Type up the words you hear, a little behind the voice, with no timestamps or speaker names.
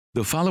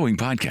The following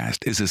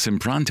podcast is a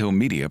Sempronto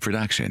Media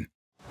production.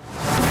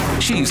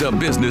 She's a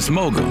business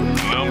mogul,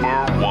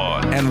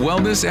 #1, and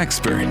wellness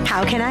expert.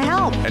 How can I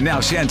help? And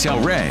now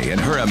Chantel Ray and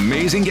her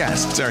amazing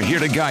guests are here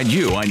to guide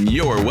you on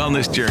your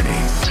wellness journey.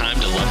 Time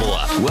to level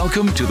up.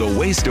 Welcome to the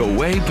Waste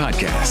Away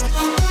podcast.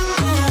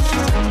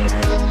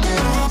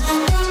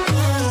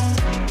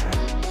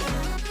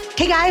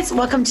 Hey guys,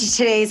 welcome to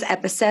today's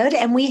episode,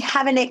 and we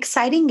have an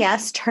exciting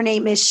guest. Her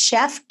name is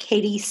Chef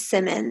Katie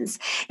Simmons,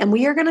 and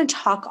we are going to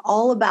talk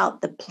all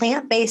about the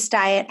plant-based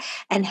diet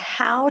and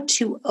how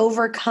to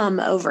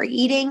overcome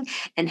overeating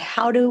and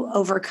how to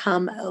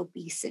overcome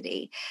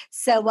obesity.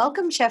 So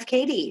welcome, Chef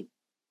Katie.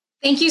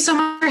 Thank you so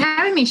much for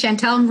having me,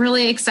 Chantel. I'm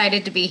really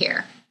excited to be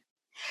here.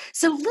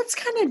 So let's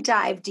kind of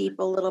dive deep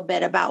a little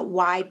bit about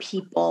why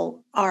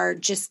people are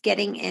just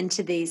getting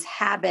into these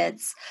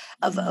habits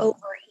of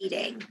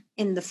overeating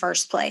in the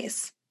first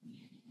place.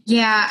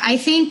 Yeah, I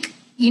think,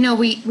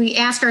 we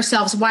ask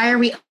ourselves, why are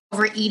we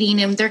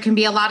overeating? And there can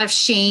be a lot of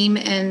shame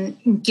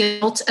and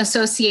guilt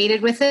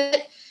associated with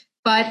it.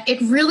 But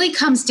it really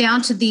comes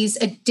down to these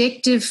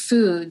addictive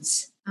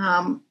foods.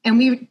 And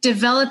we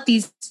develop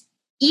these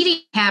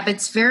eating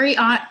habits very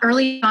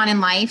early on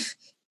in life,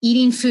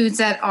 eating foods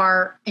that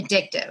are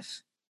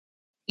addictive.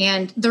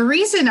 And the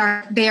reason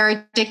they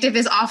are addictive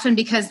is often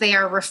because they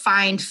are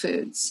refined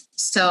foods.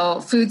 So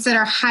foods that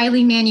are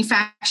highly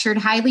manufactured,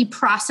 highly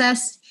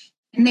processed,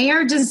 and they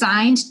are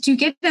designed to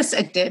get us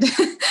addicted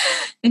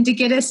and to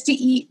get us to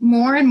eat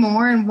more and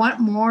more and want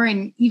more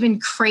and even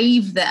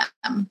crave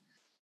them.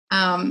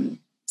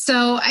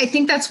 So I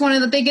think that's one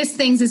of the biggest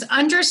things is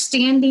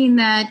understanding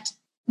that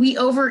we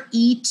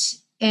overeat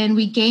and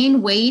we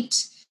gain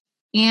weight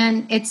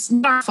and it's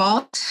not our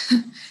fault.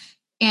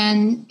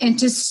 And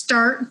to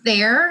start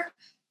there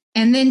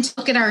and then to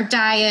look at our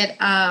diet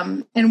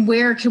and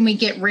where can we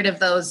get rid of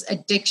those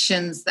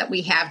addictions that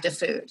we have to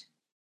food.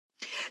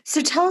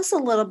 So tell us a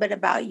little bit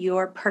about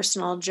your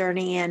personal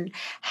journey and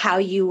how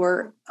you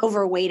were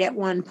overweight at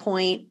one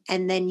point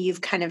and then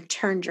you've kind of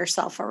turned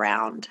yourself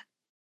around.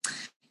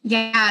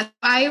 Yeah,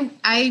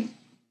 I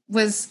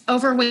was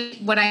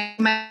overweight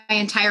my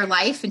entire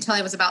life until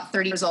I was about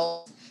 30 years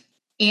old.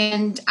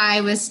 And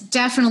I was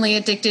definitely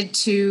addicted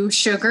to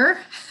sugar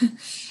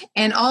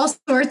and all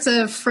sorts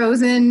of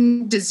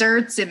frozen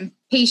desserts and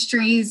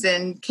pastries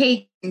and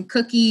cake and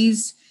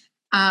cookies.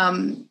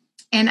 And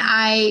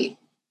I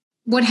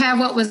would have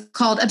what was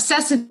called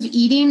obsessive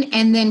eating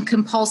and then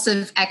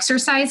compulsive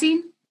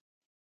exercising,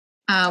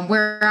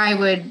 where I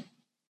would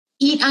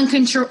eat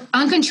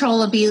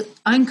uncontrollably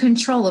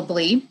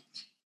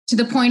to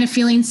the point of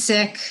feeling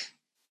sick,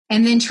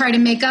 and then try to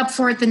make up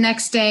for it the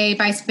next day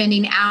by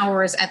spending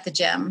hours at the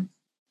gym.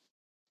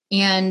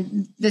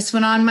 And this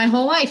went on my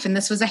whole life. And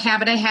this was a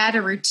habit I had,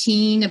 a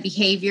routine, a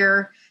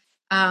behavior,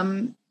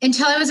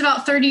 until I was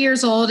about 30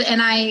 years old.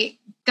 And I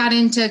got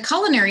into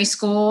culinary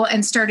school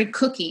and started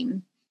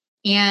cooking.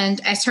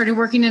 And I started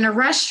working in a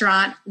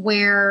restaurant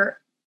where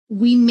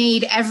we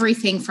made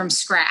everything from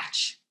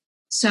scratch.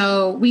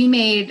 So we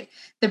made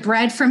the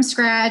bread from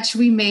scratch.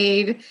 We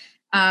made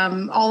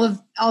all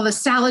the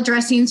salad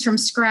dressings from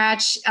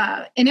scratch.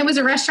 And it was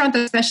a restaurant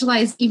that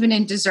specialized even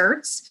in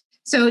desserts.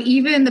 So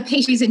even the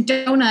pastries and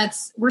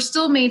donuts were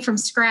still made from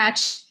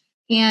scratch.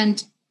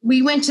 And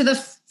we went to the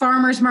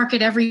farmer's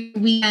market every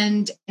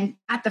weekend and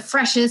got the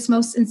freshest,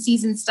 most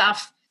in-season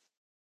stuff.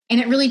 And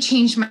it really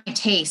changed my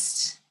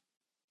taste.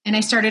 And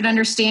I started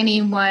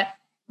understanding what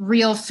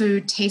real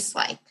food tastes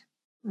like.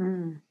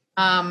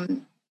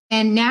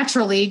 And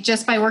naturally,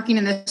 just by working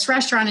in this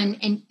restaurant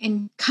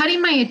and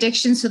cutting my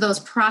addictions to those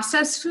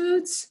processed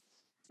foods,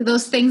 to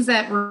those things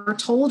that we're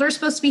told are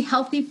supposed to be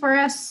healthy for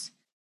us.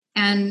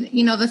 And,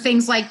 the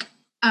things like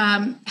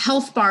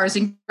health bars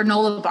and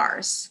granola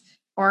bars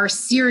or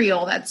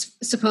cereal that's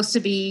supposed to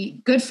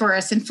be good for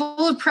us and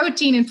full of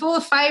protein and full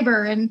of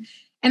fiber and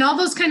all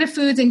those kind of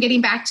foods, and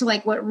getting back to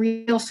like what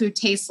real food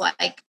tastes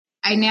like.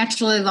 I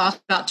naturally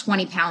lost about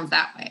 20 pounds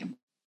that way.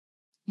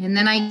 And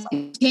then I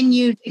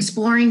continued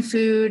exploring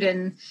food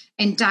and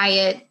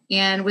diet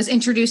and was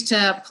introduced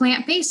to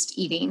plant-based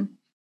eating,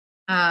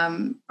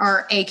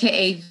 or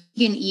AKA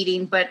vegan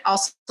eating, but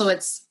also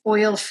it's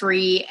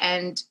oil-free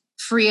and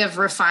free of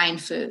refined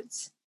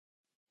foods.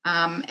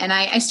 And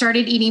I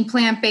started eating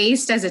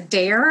plant-based as a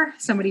dare.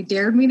 Somebody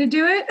dared me to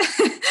do it.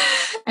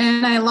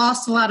 And I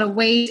lost a lot of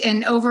weight.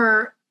 And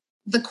over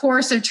the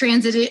course of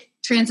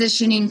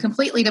transitioning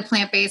completely to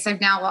plant-based,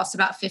 I've now lost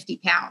about 50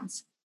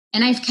 pounds.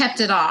 And I've kept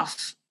it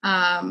off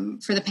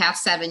for the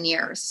past 7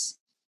 years.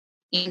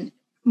 And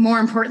more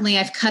importantly,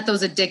 I've cut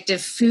those addictive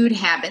food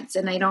habits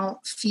and I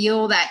don't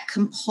feel that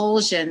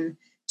compulsion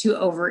to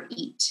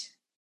overeat.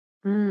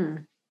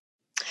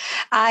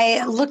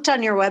 I looked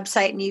on your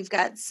website and you've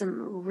got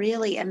some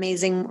really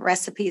amazing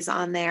recipes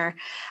on there.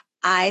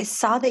 I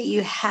saw that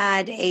you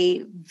had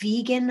a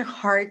vegan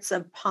hearts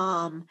of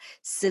palm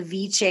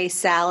ceviche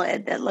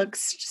salad that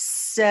looks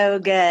so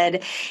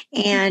good,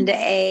 and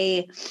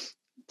a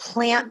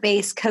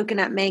plant-based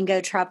coconut mango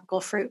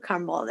tropical fruit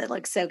crumble that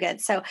looks so good.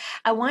 So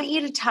I want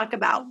you to talk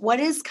about what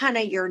is kind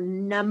of your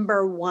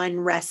number one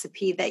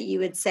recipe that you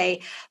would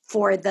say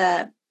for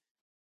the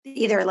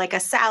either like a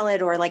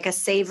salad or like a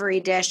savory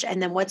dish.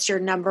 And then what's your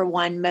number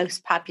one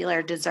most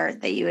popular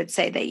dessert that you would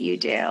say that you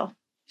do?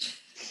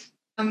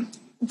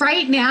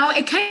 Right now,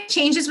 it kind of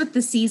changes with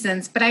the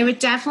seasons, but I would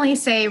definitely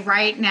say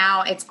right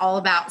now it's all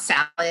about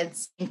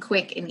salads and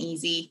quick and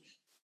easy.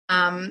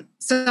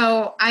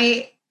 So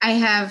I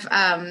have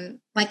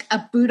like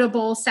a Buddha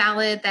bowl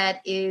salad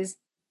that is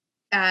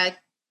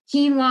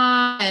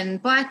quinoa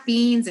and black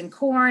beans and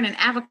corn and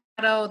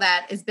avocado.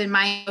 That has been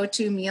my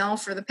go-to meal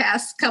for the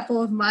past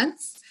couple of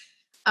months.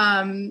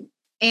 And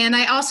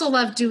I also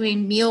love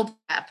doing meal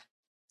prep.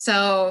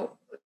 So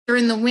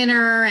during the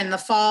winter and the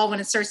fall,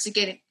 when it starts to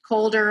get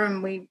colder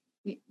and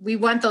we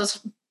want those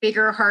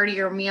bigger,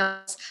 heartier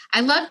meals, I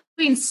love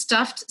doing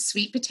stuffed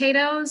sweet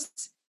potatoes.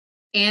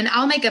 And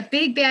I'll make a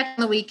big batch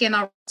on the weekend.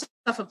 I'll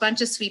stuff a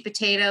bunch of sweet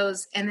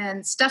potatoes and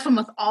then stuff them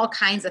with all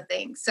kinds of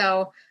things.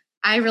 So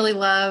I really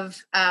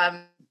love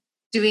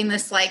doing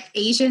this like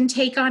Asian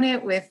take on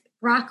it with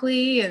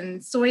broccoli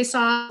and soy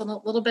sauce, a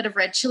little bit of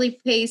red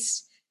chili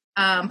paste.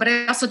 But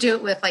I also do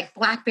it with like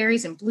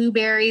blackberries and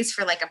blueberries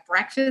for like a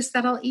breakfast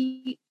that I'll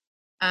eat.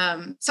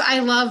 So I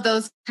love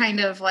those kind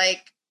of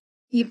like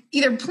you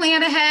either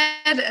plan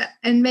ahead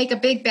and make a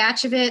big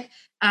batch of it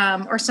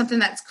or something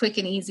that's quick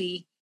and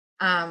easy.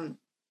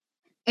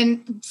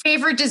 And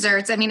favorite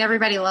desserts. I mean,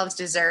 everybody loves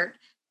dessert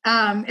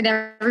and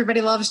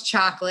everybody loves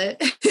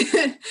chocolate.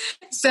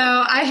 So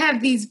I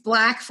have these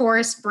Black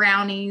Forest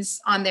brownies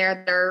on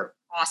there. They're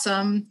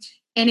awesome.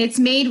 And it's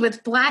made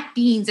with black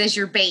beans as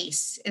your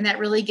base. And that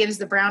really gives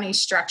the brownie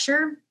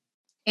structure.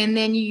 And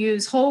then you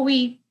use whole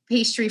wheat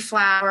pastry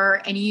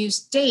flour and you use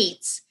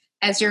dates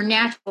as your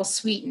natural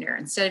sweetener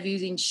instead of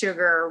using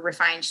sugar or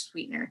refined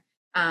sweetener.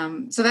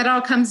 So that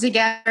all comes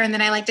together. And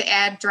then I like to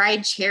add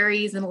dried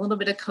cherries and a little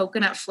bit of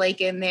coconut flake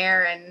in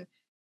there. And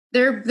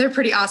they're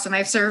pretty awesome.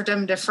 I've served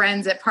them to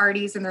friends at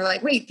parties and they're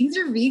like, wait, these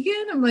are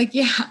vegan? I'm like,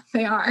 yeah,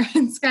 they are.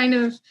 It's kind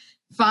of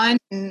fun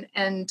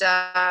and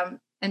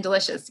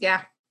delicious.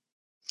 Yeah.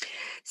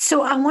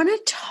 So I want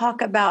to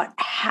talk about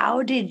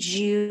how did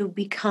you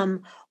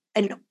become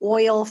an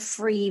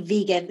oil-free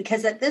vegan?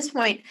 Because at this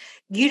point,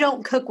 you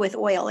don't cook with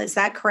oil. Is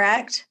that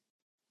correct?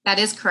 That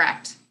is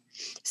correct.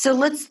 So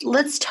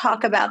let's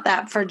talk about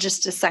that for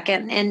just a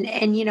second.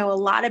 And you know, a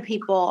lot of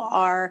people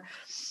are,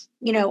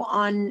 you know,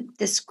 on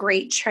this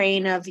great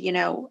train of, you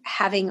know,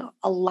 having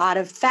a lot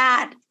of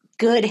fat,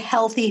 good,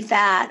 healthy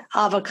fat,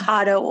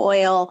 avocado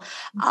oil,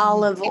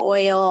 olive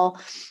oil,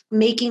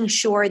 making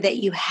sure that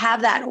you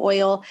have that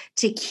oil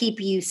to keep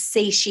you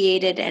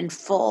satiated and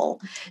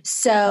full.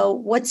 So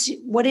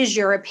what is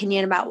your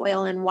opinion about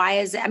oil and why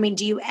is it, I mean,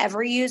 do you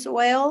ever use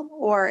oil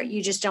or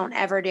you just don't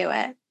ever do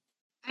it?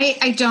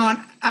 I don't.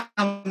 I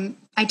don't.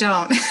 I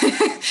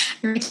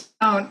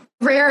don't.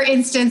 Rare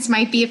instance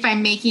might be if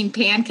I'm making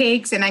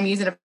pancakes and I'm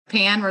using a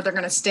pan where they're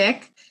going to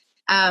stick.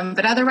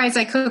 But otherwise,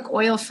 I cook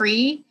oil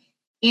free.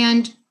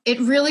 And it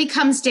really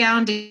comes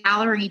down to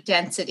calorie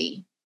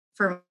density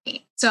for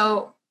me.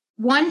 So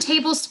 1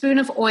 tablespoon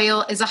of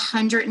oil is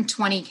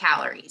 120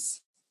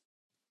 calories.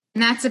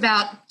 And that's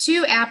about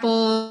 2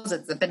 apples.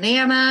 It's a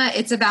banana.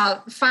 It's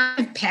about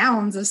 5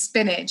 pounds of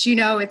spinach. You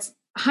know, it's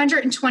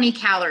 120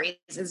 calories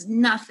is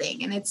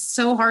nothing. And it's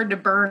so hard to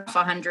burn off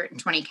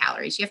 120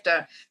 calories. You have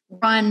to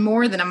run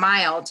more than a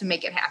mile to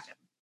make it happen.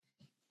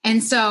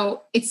 And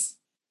so it's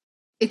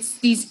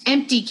these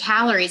empty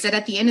calories that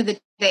at the end of the day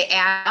they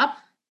add up.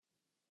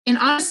 And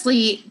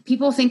honestly,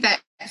 people think that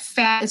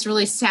fat is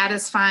really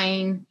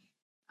satisfying.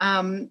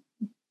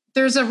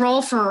 There's a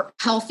role for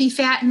healthy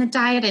fat in the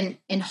diet,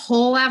 and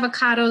whole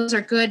avocados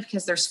are good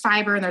because there's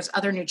fiber and there's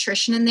other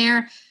nutrition in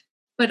there.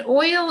 But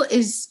oil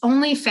is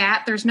only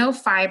fat. There's no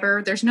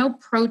fiber. There's no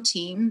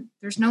protein.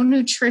 There's no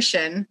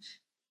nutrition.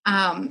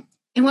 And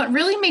what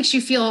really makes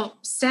you feel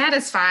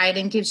satisfied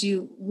and gives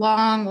you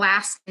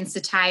long-lasting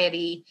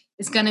satiety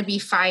is going to be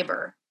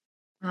fiber.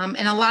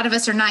 And a lot of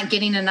us are not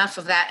getting enough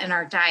of that in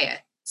our diet.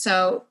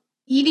 So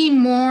eating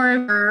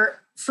more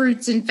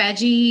fruits and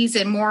veggies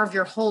and more of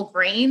your whole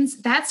grains,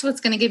 that's what's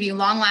going to give you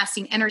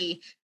long-lasting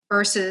energy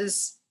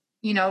versus,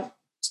 you know,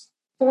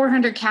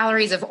 400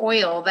 calories of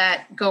oil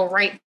that go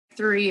right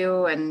through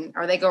you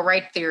or they go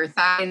right through your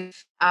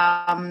thighs.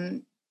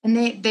 And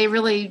they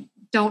really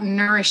don't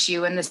nourish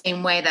you in the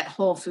same way that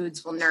whole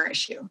foods will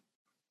nourish you.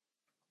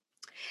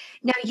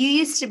 Now, you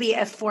used to be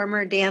a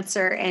former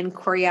dancer in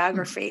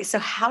choreography. So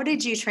how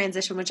did you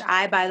transition, which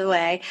I, by the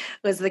way,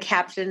 was the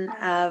captain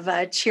of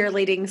a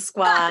cheerleading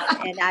squad.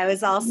 And I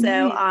was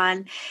also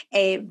on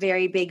a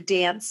very big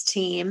dance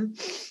team.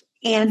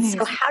 And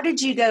so how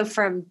did you go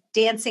from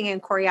dancing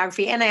and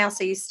choreography? And I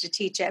also used to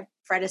teach at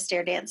Fred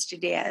Astaire Dance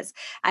Studios.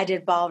 I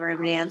did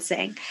ballroom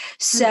dancing.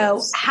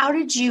 So how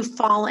did you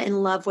fall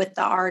in love with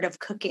the art of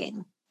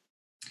cooking?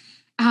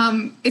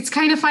 It's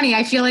kind of funny.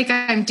 I feel like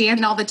I'm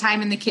dancing all the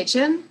time in the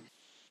kitchen.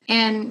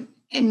 And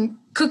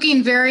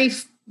cooking very,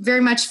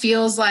 very much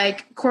feels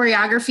like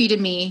choreography to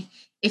me.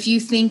 if you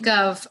think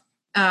of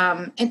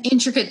an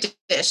intricate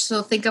dish,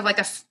 so think of like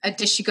a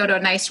dish you go to a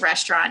nice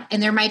restaurant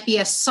and there might be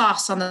a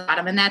sauce on the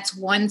bottom, and that's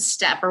one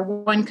step or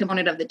one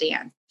component of the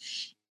dance.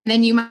 And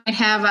then you might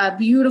have a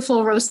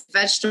beautiful roasted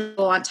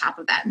vegetable on top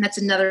of that, and that's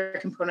another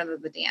component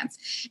of the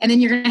dance. And then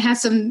you're going to have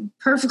some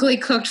perfectly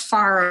cooked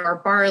farro or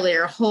barley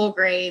or whole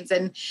grains,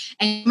 and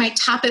you might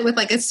top it with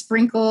like a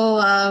sprinkle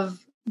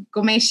of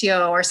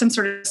gomesio or some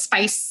sort of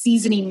spice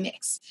seasoning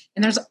mix.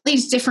 And there's all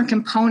these different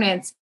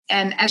components.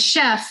 And as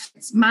chef,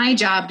 it's my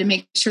job to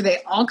make sure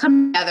they all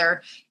come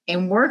together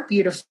and work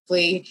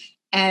beautifully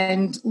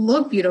and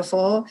look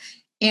beautiful.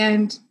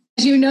 And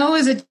as you know,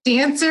 as a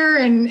dancer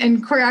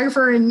and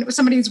choreographer and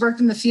somebody who's worked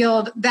in the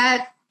field,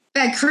 that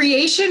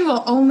creation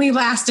will only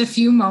last a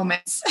few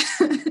moments.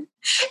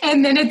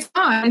 And then it's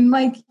on.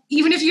 Like,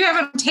 even if you have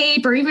it on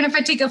tape or even if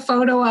I take a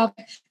photo of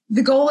it,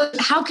 the goal is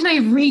how can I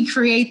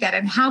recreate that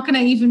and how can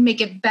I even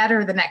make it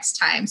better the next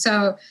time?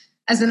 So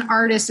as an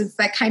artist, it's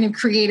that kind of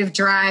creative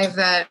drive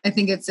that I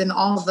think it's in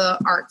all the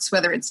arts,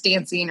 whether it's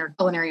dancing or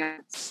culinary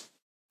arts.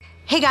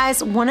 Hey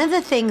guys, one of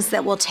the things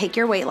that will take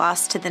your weight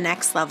loss to the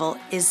next level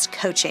is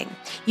coaching.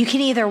 You can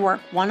either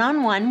work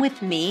one-on-one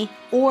with me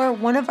or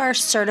one of our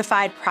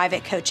certified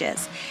private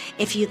coaches.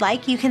 If you'd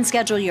like, you can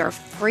schedule your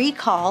free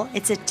call.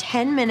 It's a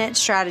 10-minute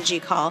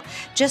strategy call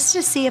just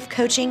to see if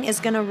coaching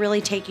is going to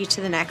really take you to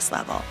the next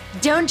level.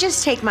 Don't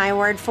just take my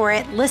word for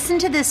it. Listen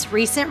to this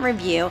recent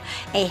review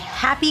a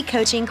happy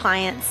coaching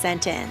client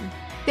sent in.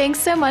 Thanks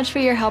so much for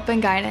your help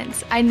and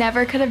guidance. I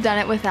never could have done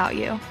it without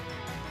you.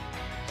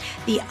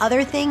 The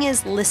other thing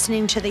is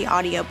listening to the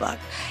audiobook.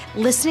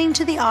 Listening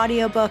to the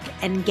audiobook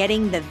and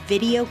getting the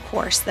video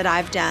course that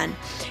I've done.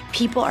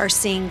 People are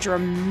seeing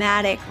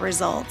dramatic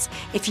results.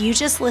 If you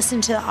just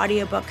listen to the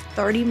audiobook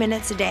 30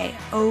 minutes a day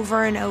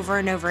over and over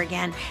and over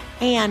again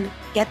and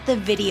get the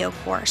video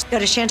course, go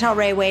to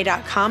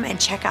ChantelRayway.com and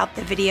check out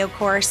the video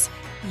course.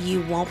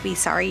 You won't be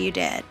sorry you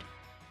did.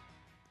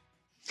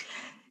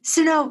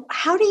 So now,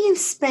 how do you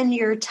spend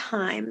your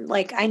time?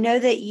 Like, I know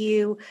that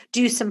you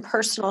do some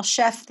personal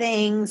chef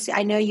things.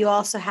 I know you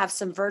also have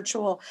some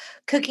virtual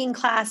cooking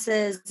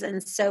classes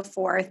and so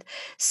forth.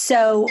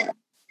 So,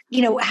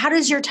 how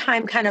does your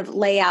time kind of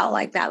lay out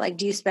like that? Like,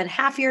 do you spend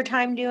half your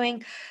time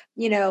doing,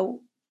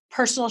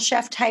 personal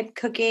chef type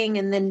cooking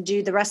and then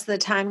do the rest of the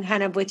time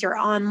kind of with your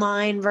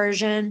online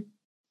version?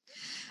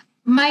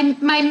 My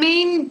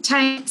main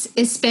time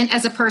is spent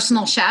as a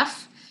personal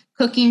chef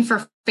cooking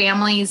for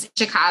families in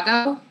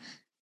Chicago.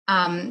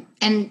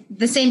 And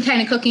the same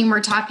kind of cooking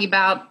we're talking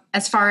about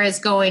as far as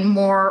going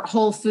more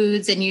whole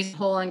foods and using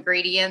whole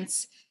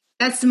ingredients.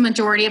 That's the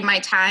majority of my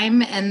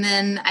time. And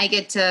then I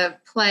get to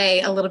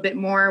play a little bit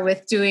more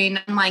with doing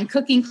online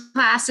cooking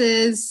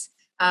classes.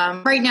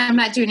 Right now, I'm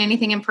not doing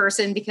anything in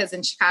person because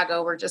in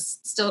Chicago, we're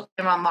just still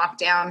kind of on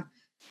lockdown.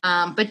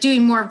 But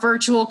doing more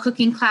virtual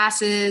cooking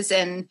classes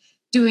and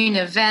doing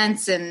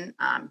events and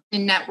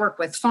network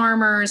with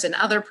farmers and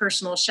other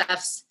personal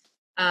chefs.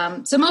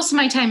 So most of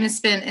my time is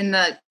spent in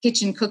the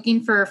kitchen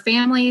cooking for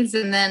families.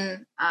 And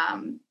then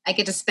I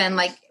get to spend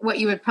like what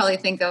you would probably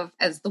think of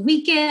as the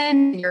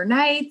weekend, your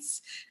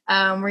nights,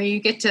 where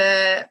you get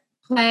to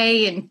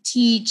play and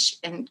teach.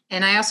 And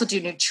I also do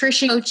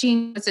nutrition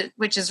coaching,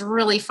 which is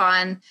really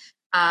fun.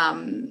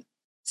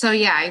 So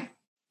yeah, I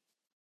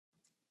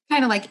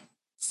kind of like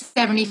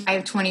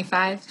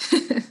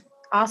 75-25.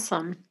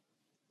 Awesome.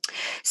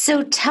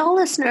 So tell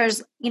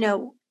listeners,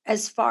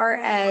 as far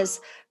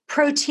as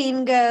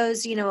protein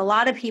goes, a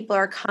lot of people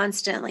are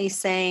constantly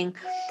saying,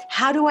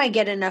 how do I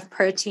get enough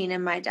protein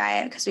in my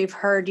diet? Because we've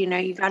heard,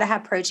 you've got to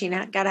have protein,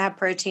 got to have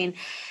protein.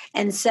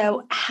 And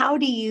so how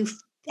do you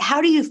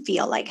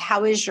feel? Like,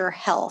 how is your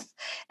health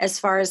as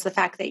far as the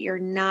fact that you're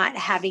not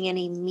having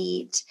any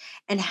meat?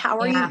 And how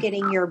are you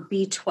getting your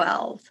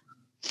B12?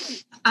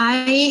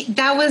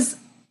 That was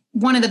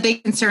one of the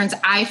big concerns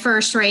I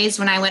first raised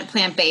when I went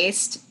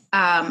plant-based.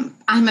 I'm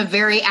a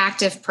very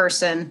active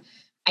person.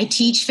 I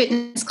teach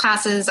fitness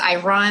classes. I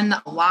run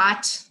a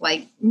lot,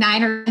 like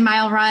 9 or 10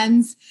 mile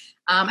runs.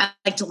 I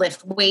like to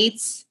lift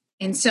weights.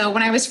 And so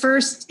when I was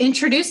first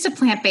introduced to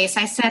plant-based,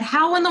 I said,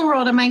 how in the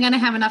world am I going to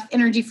have enough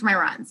energy for my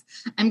runs?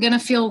 I'm going to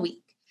feel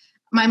weak.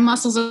 My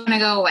muscles are going to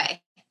go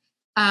away.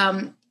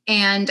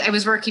 And I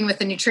was working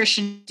with a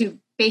nutrition who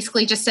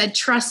basically just said,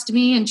 trust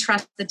me and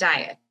trust the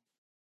diet.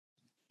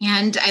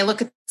 And I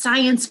look at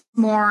science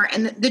more.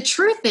 And the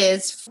truth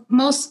is,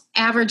 most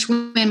average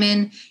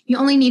women, you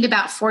only need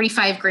about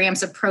 45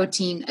 grams of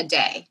protein a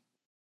day.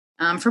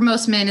 For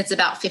most men, it's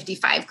about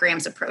 55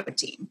 grams of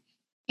protein.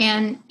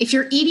 And if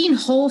you're eating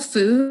whole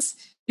foods,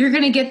 you're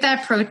going to get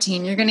that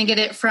protein. You're going to get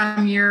it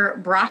from your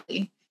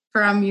broccoli,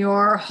 from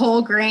your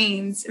whole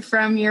grains,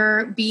 from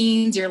your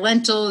beans, your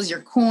lentils,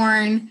 your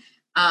corn.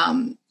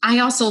 I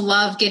also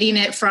love getting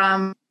it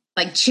from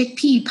like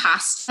chickpea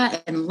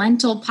pasta and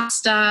lentil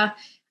pasta.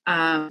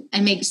 I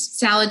make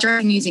salad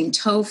dressing using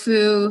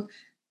tofu.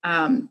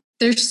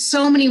 There's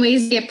so many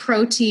ways to get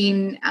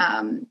protein.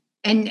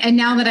 And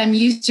now that I'm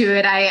used to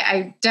it,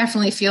 I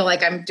definitely feel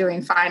like I'm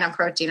doing fine on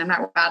protein. I'm not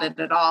worried about it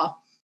at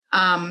all.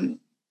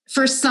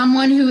 for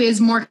someone who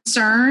is more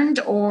concerned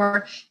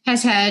or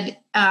has had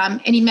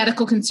any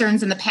medical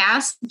concerns in the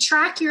past,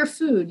 track your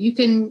food. You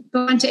can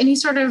go onto any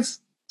sort of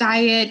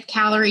diet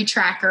calorie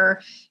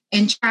tracker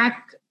and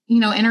track,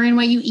 enter in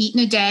what you eat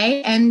in a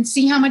day and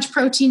see how much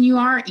protein you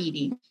are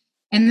eating.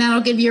 And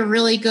that'll give you a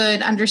really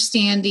good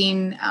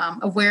understanding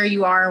of where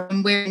you are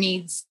and where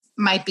needs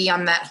might be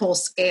on that whole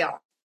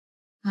scale.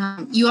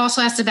 You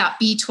also asked about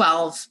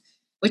B12,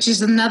 which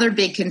is another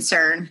big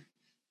concern.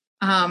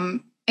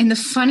 And the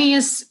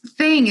funniest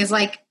thing is,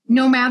 like,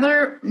 no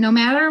matter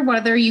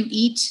whether you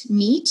eat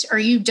meat or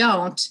you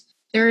don't,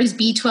 there is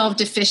B12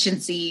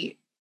 deficiency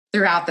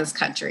throughout this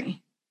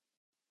country.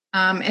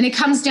 And it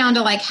comes down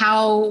to like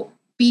how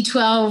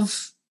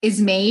B12 is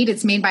made.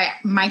 It's made by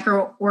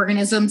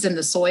microorganisms in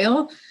the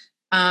soil.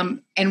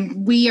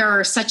 And we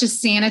are such a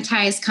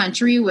sanitized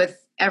country with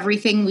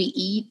everything we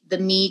eat, the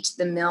meat,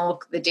 the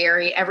milk, the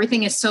dairy,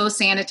 everything is so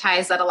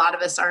sanitized that a lot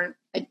of us aren't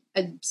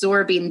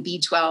absorbing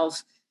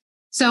B12.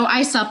 So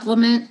I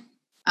supplement,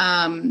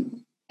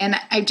 and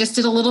I just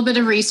did a little bit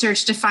of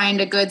research to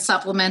find a good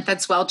supplement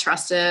that's well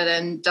trusted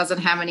and doesn't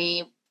have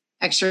any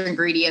extra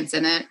ingredients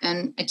in it.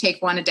 And I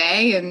take one a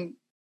day and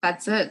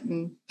that's it.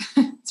 And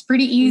it's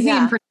pretty easy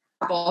and pretty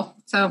simple.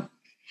 So,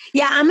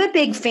 yeah, I'm a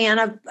big fan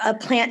of a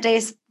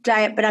plant-based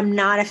diet, but I'm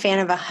not a fan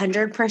of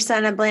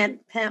 100% of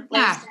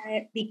plant-based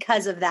diet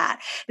because of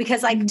that.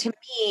 Because, like, to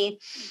me,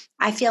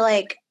 I feel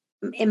like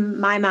in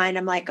my mind,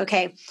 I'm like,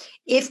 okay,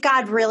 if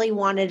God really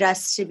wanted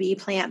us to be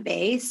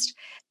plant-based,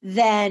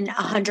 then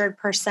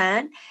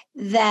 100%,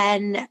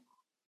 then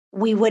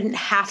we wouldn't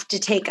have to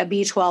take a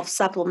B12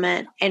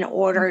 supplement in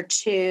order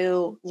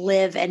to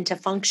live and to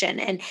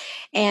function.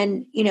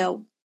 And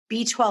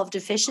B12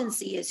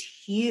 deficiency is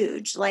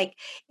huge. Like,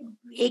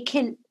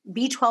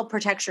 B12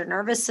 protects your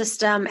nervous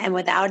system, and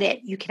without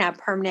it, you can have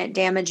permanent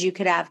damage. You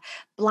could have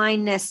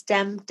blindness,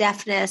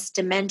 deafness,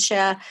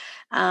 dementia.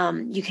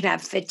 You can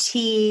have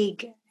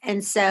fatigue.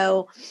 And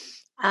so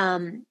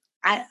I'm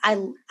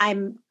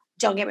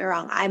don't get me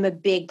wrong, I'm a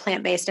big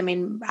plant-based. I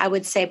mean, I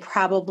would say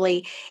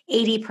probably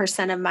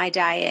 80% of my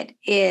diet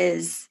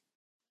is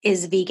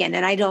vegan,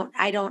 and I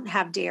don't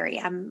have dairy.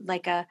 I'm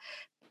like a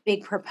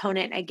big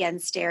proponent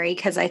against dairy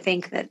because I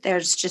think that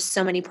there's just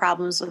so many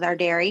problems with our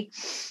dairy,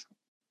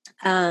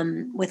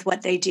 with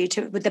what they do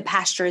with the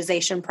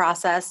pasteurization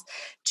process,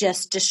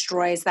 just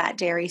destroys that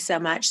dairy so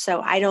much.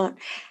 So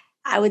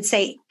I would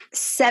say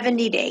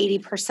 70 to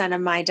 80%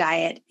 of my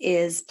diet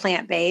is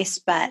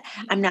plant-based, but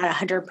I'm not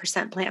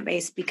 100%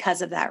 plant-based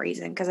because of that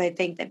reason, because I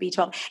think that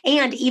B12,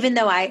 and even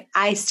though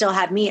I still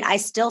have meat, I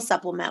still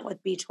supplement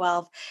with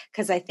B12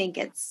 because I think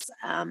it's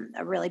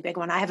a really big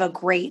one. I have a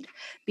great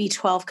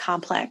B12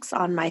 complex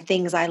on my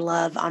things I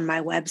love on my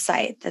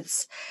website.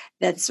 That's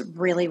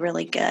really,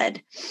 really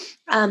good.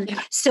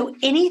 So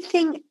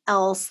anything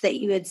else that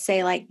you would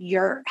say, like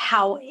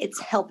how it's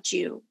helped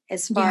you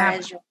as far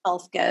as your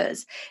health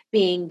goes,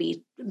 being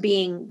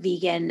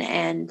vegan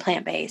and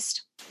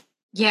plant-based?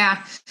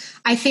 Yeah,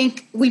 I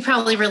think we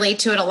probably relate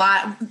to it a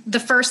lot.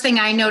 The first thing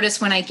I noticed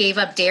when I gave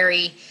up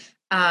dairy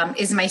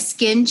is my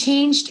skin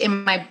changed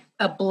and my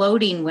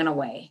bloating went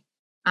away.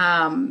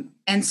 And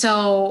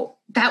so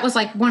that was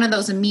like one of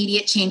those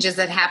immediate changes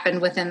that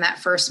happened within that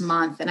first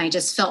month. And I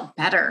just felt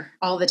better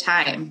all the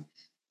time.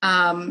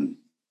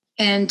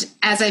 And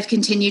as I've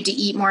continued to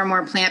eat more and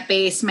more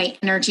plant-based, my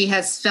energy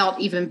has felt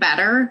even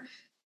better.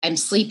 I'm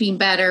sleeping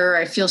better.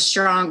 I feel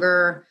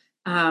stronger.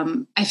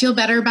 I feel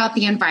better about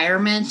the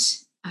environment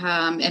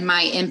and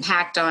my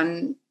impact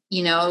on,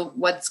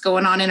 what's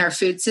going on in our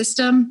food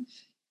system.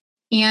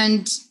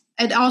 And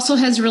it also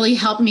has really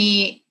helped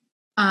me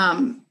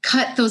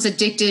cut those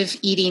addictive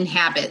eating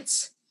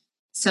habits.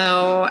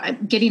 So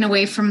getting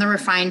away from the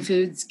refined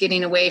foods,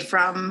 getting away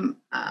from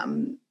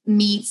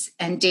meats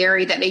and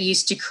dairy that I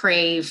used to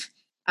crave,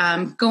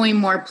 going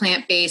more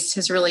plant-based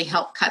has really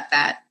helped cut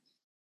that.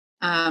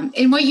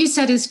 And what you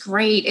said is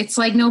great. It's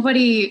like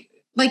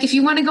if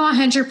you want to go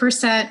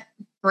 100%,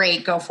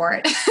 great, go for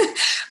it.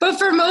 But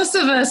for most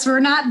of us, we're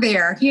not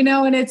there,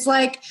 and it's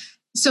like,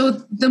 so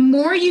the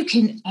more you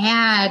can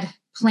add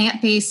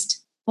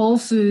plant-based whole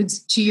foods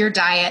to your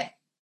diet,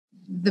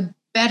 the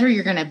better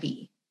you're going to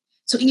be.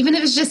 So even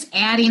if it's just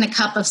adding a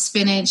cup of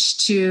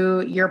spinach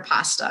to your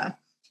pasta,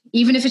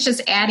 even if it's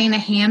just adding a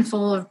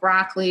handful of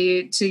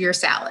broccoli to your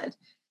salad,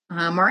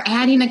 or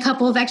adding a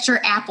couple of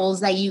extra apples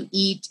that you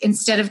eat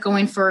instead of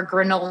going for a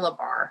granola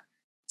bar.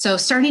 So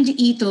starting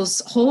to eat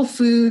those whole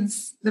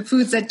foods, the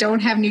foods that don't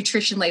have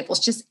nutrition labels,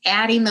 just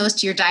adding those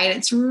to your diet,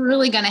 it's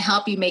really going to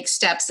help you make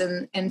steps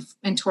and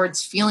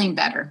towards feeling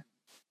better.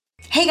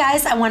 Hey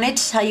guys, I wanted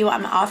to tell you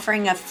I'm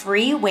offering a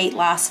free weight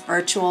loss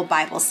virtual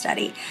Bible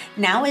study.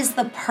 Now is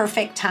the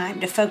perfect time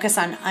to focus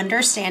on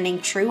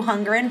understanding true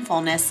hunger and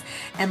fullness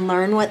and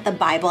learn what the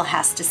Bible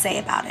has to say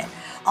about it.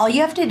 All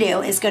you have to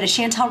do is go to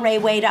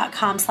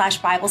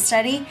chantelrayway.com/Bible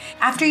study.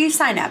 After you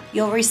sign up,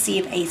 you'll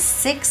receive a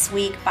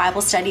 6-week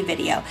Bible study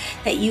video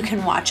that you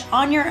can watch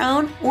on your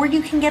own, or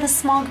you can get a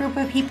small group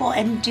of people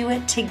and do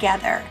it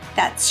together.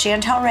 That's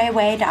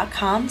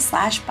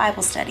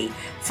chantelrayway.com/Bible study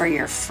for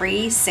your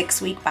free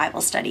 6-week Bible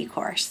Bible study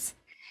course.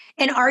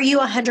 And are you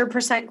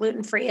 100%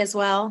 gluten-free as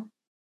well?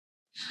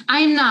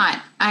 I'm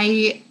not.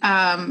 I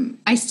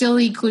still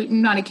eat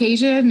gluten on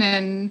occasion,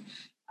 and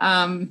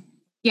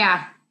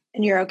yeah.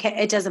 And you're okay.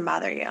 It doesn't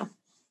bother you.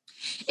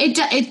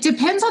 It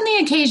depends on the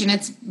occasion.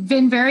 It's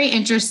been very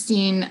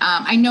interesting.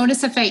 I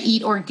notice if I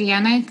eat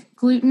organic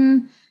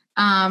gluten,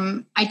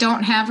 I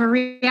don't have a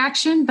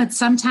reaction, but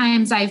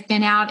sometimes I've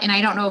been out and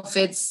I don't know if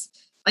it's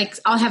like,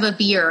 I'll have a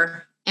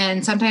beer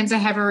and sometimes I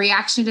have a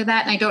reaction to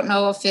that. And I don't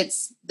know if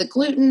it's the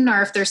gluten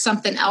or if there's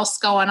something else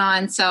going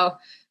on. So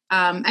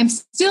I'm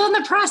still in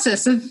the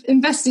process of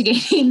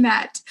investigating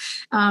that.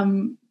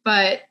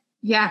 But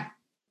yeah.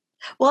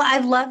 Well, I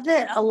love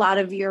that a lot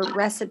of your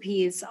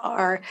recipes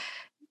are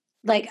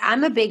like,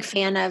 I'm a big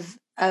fan of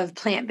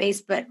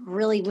plant-based, but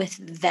really with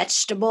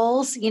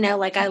vegetables,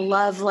 like I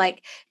love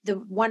like the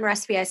one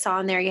recipe I saw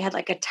in there, you had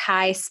like a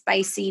Thai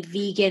spicy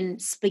vegan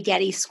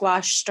spaghetti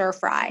squash stir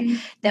fry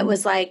that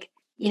was like,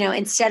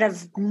 instead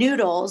of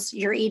noodles,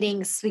 you're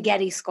eating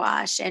spaghetti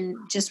squash and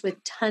just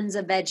with tons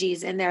of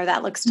veggies in there.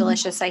 That looks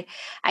delicious. I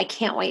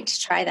can't wait to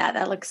try that.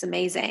 That looks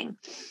amazing.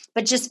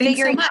 But just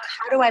figuring out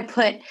how do I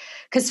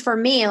because for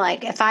me,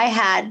 like if I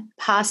had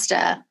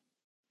pasta,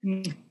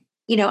 even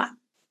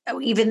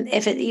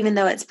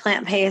though it's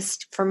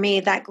plant-based, for me,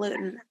 that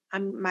gluten,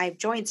 my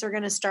joints are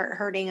going to start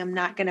hurting. I'm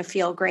not going to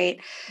feel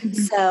great.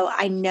 So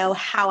I know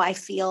how I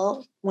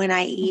feel when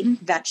I eat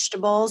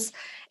vegetables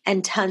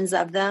and tons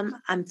of them.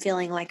 I'm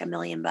feeling like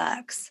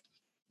 $1,000,000.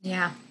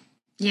 Yeah.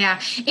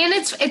 Yeah. And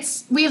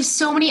we have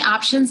so many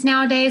options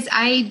nowadays.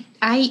 I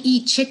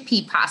eat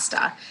chickpea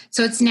pasta.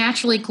 So it's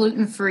naturally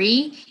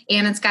gluten-free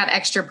and it's got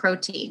extra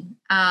protein.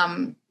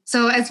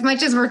 So as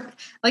much as we're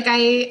like,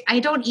 I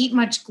don't eat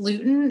much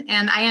gluten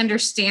and I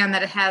understand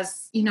that it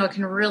has, it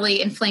can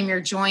really inflame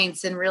your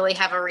joints and really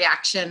have a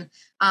reaction.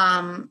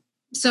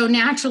 So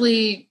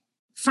naturally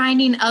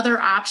finding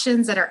other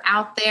options that are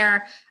out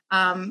there.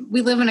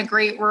 We live in a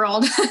great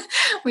world.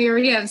 We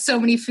already have so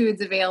many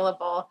foods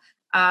available.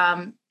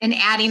 And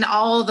adding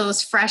all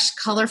those fresh,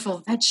 colorful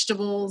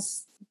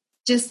vegetables,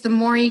 just the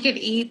more you can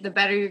eat, the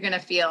better you're going to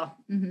feel.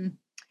 Mm-hmm.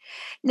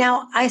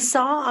 Now, I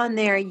saw on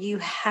there you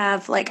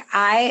have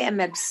I am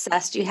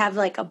obsessed. You have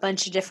a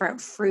bunch of different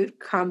fruit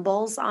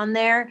crumbles on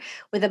there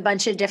with a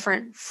bunch of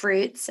different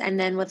fruits and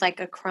then with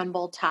a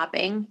crumble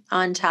topping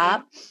on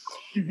top.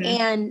 Mm-hmm.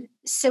 And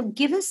so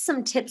give us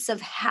some tips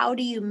of how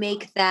do you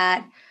make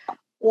that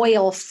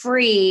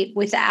oil-free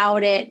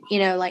without it,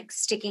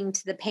 sticking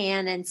to the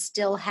pan and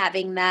still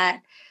having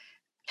that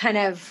kind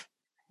of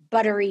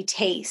buttery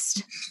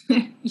taste.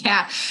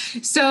 Yeah.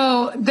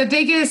 So the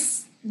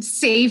biggest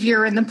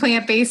savior in the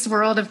plant-based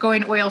world of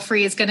going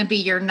oil-free is going to be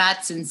your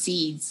nuts and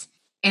seeds.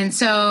 And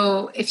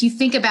so if you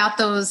think about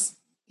those,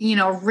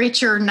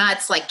 richer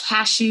nuts like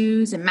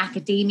cashews and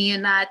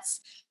macadamia nuts,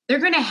 they're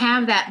going to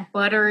have that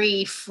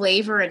buttery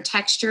flavor and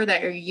texture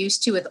that you're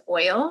used to with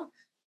oil.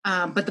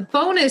 But the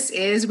bonus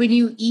is when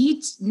you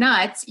eat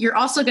nuts, you're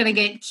also going to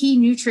get key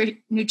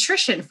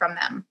nutrition from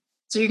them.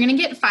 So you're going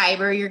to get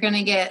fiber, you're going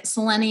to get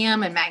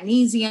selenium and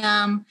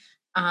magnesium,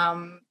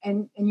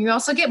 and you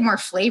also get more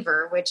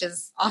flavor, which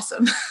is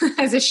awesome.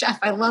 As a chef,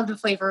 I love the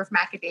flavor of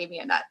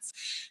macadamia nuts.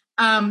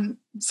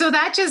 So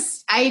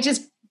I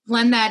just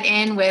blend that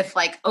in with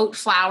oat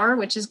flour,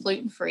 which is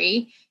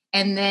gluten-free,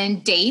 and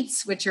then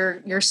dates, which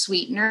are your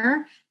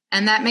sweetener,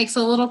 and that makes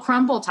a little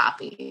crumble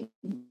topping.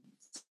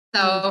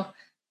 So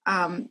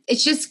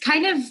it's just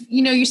kind of,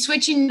 you're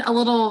switching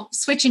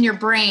in your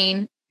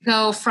brain,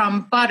 go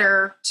from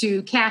butter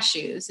to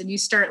cashews, and you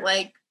start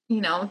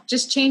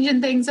just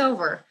changing things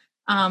over.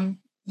 And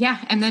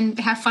then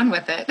have fun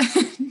with it.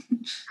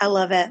 I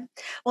love it.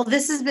 Well,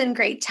 this has been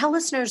great. Tell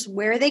listeners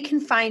where they can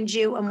find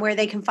you and where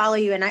they can follow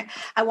you. And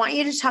I want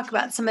you to talk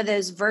about some of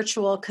those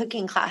virtual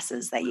cooking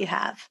classes that you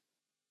have.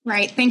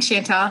 Right. Thanks,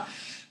 Chantal.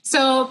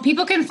 So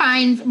people can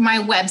find my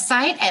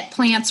website at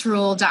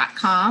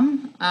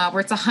plantsrule.com,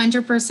 where it's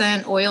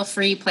 100%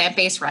 oil-free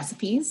plant-based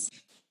recipes.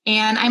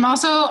 And I'm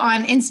also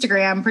on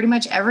Instagram pretty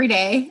much every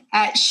day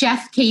at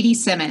Chef Katie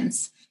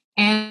Simmons.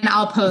 And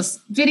I'll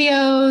post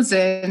videos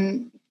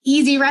and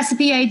easy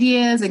recipe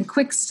ideas and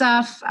quick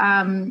stuff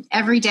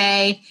every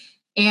day.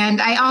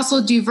 And I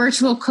also do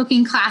virtual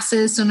cooking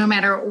classes. So no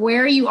matter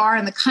where you are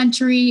in the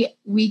country,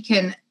 we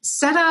can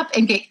set up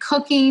and get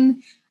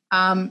cooking.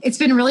 It's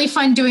been really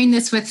fun doing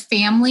this with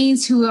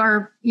families who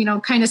are,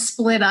 kind of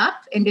split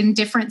up and in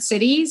different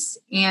cities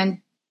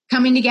and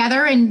coming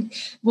together, and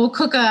we'll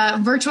cook a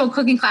virtual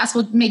cooking class.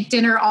 We'll make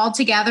dinner all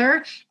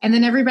together and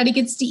then everybody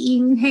gets to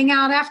eat and hang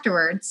out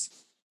afterwards.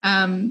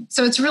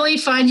 So it's really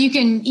fun. You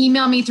can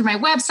email me through my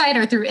website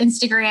or through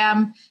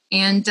Instagram.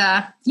 And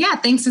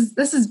thanks.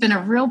 This has been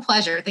a real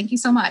pleasure. Thank you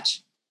so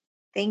much.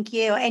 Thank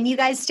you. And you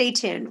guys stay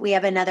tuned. We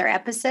have another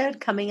episode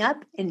coming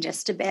up in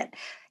just a bit.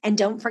 And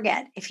don't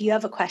forget, if you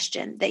have a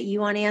question that you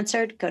want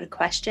answered, go to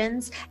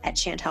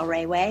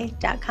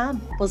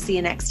questions@chantelrayway.com. We'll see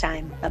you next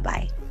time.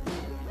 Bye-bye.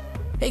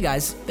 Hey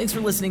guys, thanks for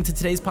listening to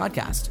today's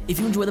podcast. If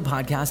you enjoy the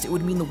podcast, it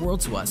would mean the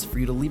world to us for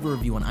you to leave a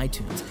review on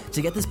iTunes to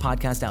get this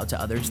podcast out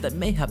to others that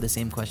may have the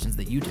same questions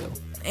that you do.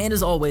 And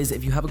as always,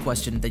 if you have a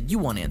question that you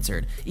want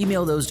answered,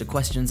 email those to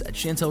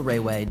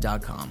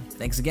questions@chantelrayway.com.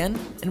 Thanks again,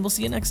 and we'll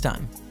see you next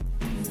time.